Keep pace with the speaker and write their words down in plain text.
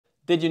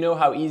Did you know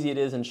how easy it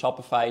is in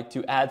Shopify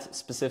to add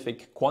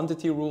specific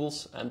quantity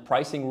rules and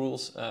pricing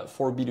rules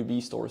for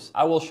B2B stores?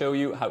 I will show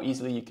you how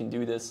easily you can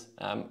do this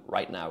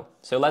right now.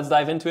 So let's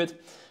dive into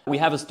it. We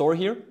have a store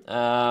here,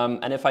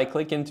 and if I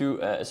click into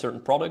a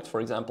certain product,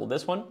 for example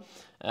this one,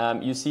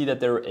 you see that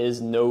there is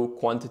no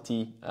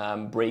quantity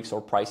breaks or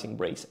pricing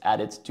breaks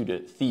added to the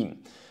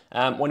theme.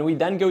 When we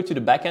then go to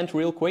the backend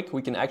real quick,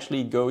 we can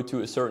actually go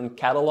to a certain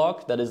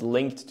catalog that is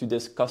linked to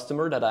this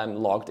customer that I'm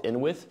logged in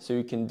with. So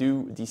you can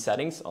do these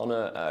settings on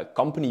a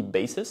company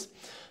basis.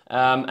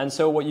 And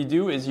so what you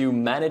do is you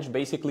manage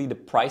basically the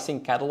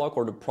pricing catalog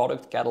or the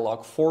product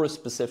catalog for a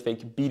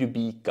specific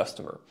B2B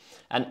customer.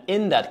 And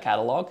in that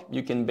catalog,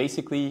 you can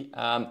basically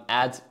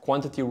add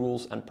quantity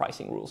rules and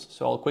pricing rules.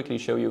 So I'll quickly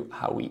show you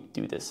how we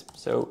do this.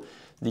 So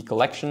the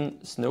collection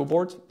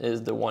snowboard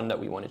is the one that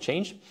we want to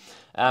change.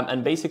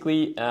 And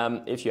basically,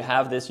 if you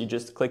have this, you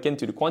just click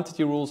into the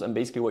quantity rules, and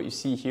basically what you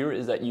see here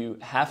is that you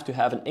have to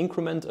have an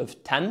increment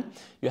of 10.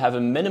 You have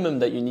a minimum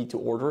that you need to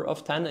order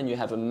of 10, and you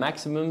have a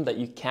maximum that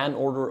you can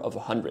order of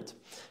 100.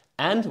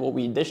 And what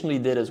we additionally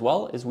did as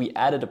well is we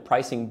added a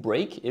pricing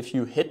break. If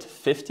you hit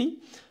 50,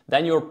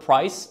 then your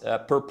price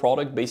per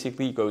product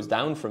basically goes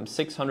down from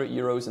 600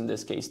 euros in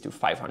this case to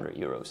 500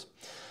 euros.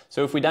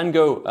 So if we then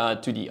go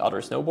to the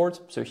other snowboard,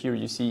 so here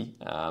you see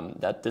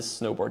that this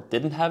snowboard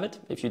didn't have it.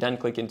 If you then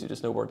click into the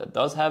snowboard that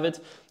does have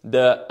it,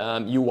 the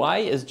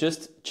UI is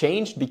just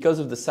changed because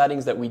of the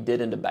settings that we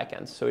did in the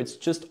backend. So it's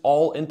just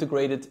all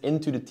integrated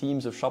into the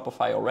themes of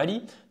Shopify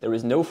already. There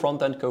is no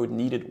front-end code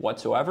needed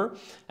whatsoever.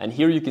 And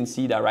here you can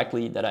see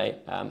directly that I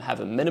have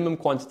a minimum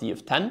quantity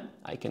of 10.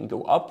 I can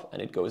go up and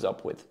it goes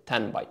up with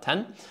 10 by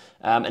 10.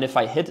 And if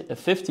I hit a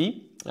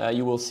 50,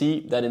 you will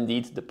see that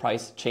indeed the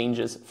price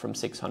changes from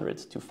 600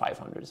 to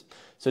 500.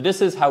 So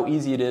this is how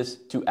easy it is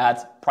to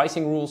add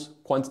pricing rules,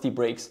 quantity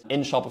breaks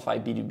in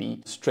Shopify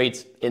B2B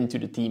straight into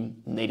the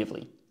theme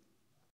natively.